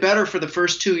 they get better for the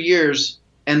first 2 years,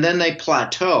 and then they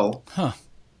plateau,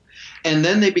 and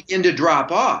then they begin to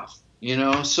drop off.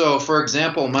 So for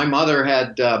example, my mother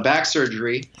had back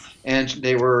surgery, and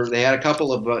they got a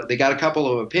couple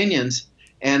of opinions,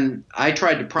 and I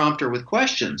tried to prompt her with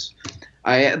questions.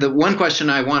 The one question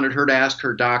I wanted her to ask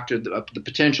her doctor, the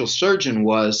potential surgeon,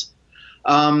 was,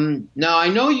 now I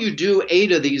know you do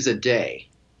 8 of these a day,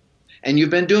 and you've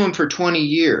been doing them for 20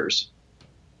 years,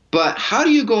 but how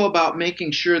do you go about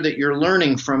making sure that you're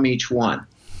learning from each one?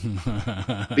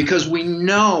 Because we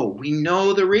know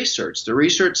the research. The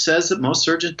research says that most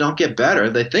surgeons don't get better.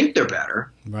 They think they're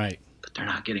better, right? But they're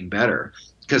not getting better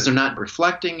because they're not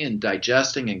reflecting and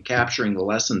digesting and capturing the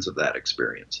lessons of that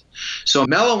experience. So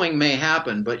mellowing may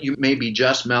happen, but you may be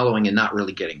just mellowing and not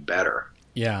really getting better.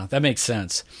 Yeah, that makes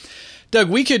sense. Doug,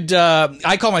 we could,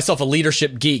 I call myself a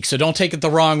leadership geek, so don't take it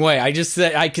the wrong way. I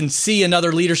can see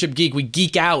another leadership geek. We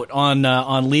geek out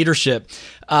on leadership.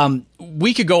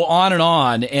 We could go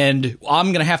on, and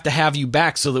I'm going to have you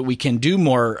back so that we can do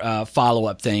more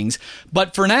follow-up things.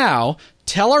 But for now,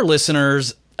 tell our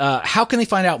listeners, how can they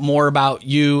find out more about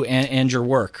you and your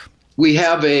work? We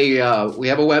have a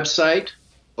website,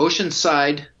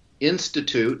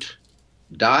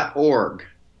 oceansideinstitute.org.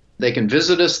 They can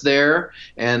visit us there,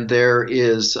 and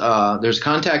there's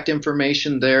contact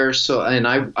information there. So, and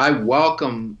I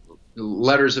welcome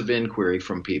letters of inquiry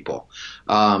from people.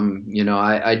 I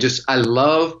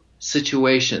love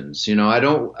situations.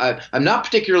 I'm not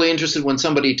particularly interested when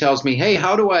somebody tells me, "Hey,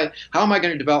 how am I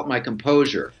going to develop my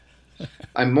composure?"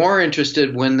 I'm more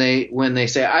interested when they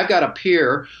say, "I've got a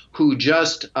peer who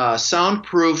just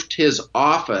soundproofed his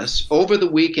office over the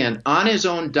weekend on his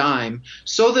own dime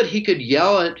so that he could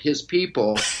yell at his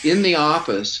people in the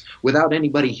office without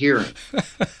anybody hearing."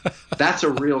 That's a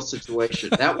real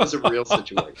situation. That was a real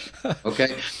situation.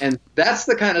 Okay, and that's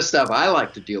the kind of stuff I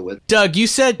like to deal with. Doug, you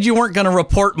said you weren't going to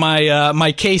report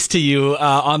my case to you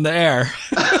on the air.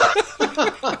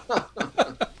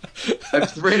 I'm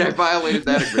afraid I violated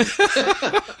that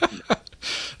agreement.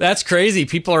 That's crazy.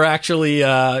 People are actually,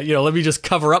 let me just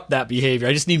cover up that behavior.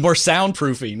 I just need more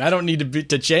soundproofing. I don't need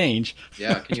to change.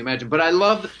 Yeah, can you imagine? But I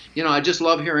just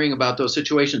love hearing about those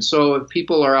situations. So if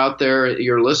people are out there,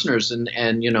 your listeners, and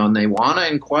they want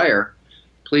to inquire,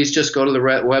 please just go to the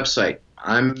website.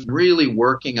 I'm really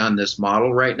working on this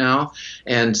model right now,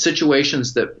 and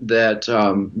situations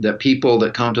that people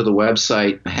that come to the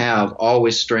website have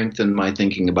always strengthened my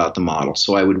thinking about the model.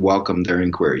 So I would welcome their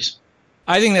inquiries.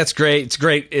 I think that's great. It's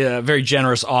great, very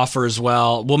generous offer as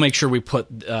well. We'll make sure we put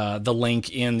the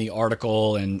link in the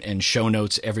article and show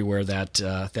notes everywhere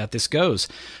that this goes.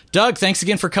 Doug, thanks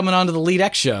again for coming on to the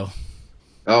LeadX Show.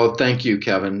 Oh, thank you,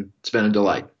 Kevin. It's been a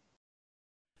delight.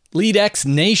 LeadX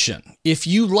Nation, if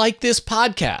you like this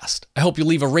podcast, I hope you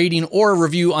leave a rating or a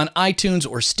review on iTunes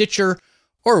or Stitcher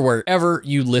or wherever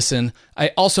you listen.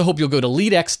 I also hope you'll go to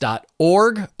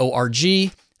leadx.org,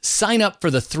 O-R-G, sign up for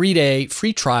the 3-day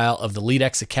free trial of the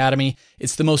LeadX Academy.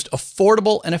 It's the most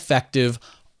affordable and effective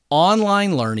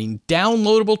online learning,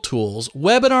 downloadable tools,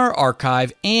 webinar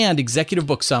archive, and executive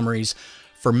book summaries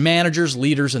for managers,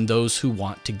 leaders, and those who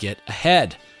want to get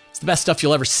ahead. It's the best stuff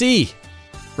you'll ever see.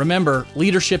 Remember,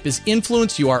 leadership is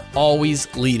influence. You are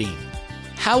always leading.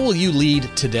 How will you lead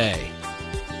today?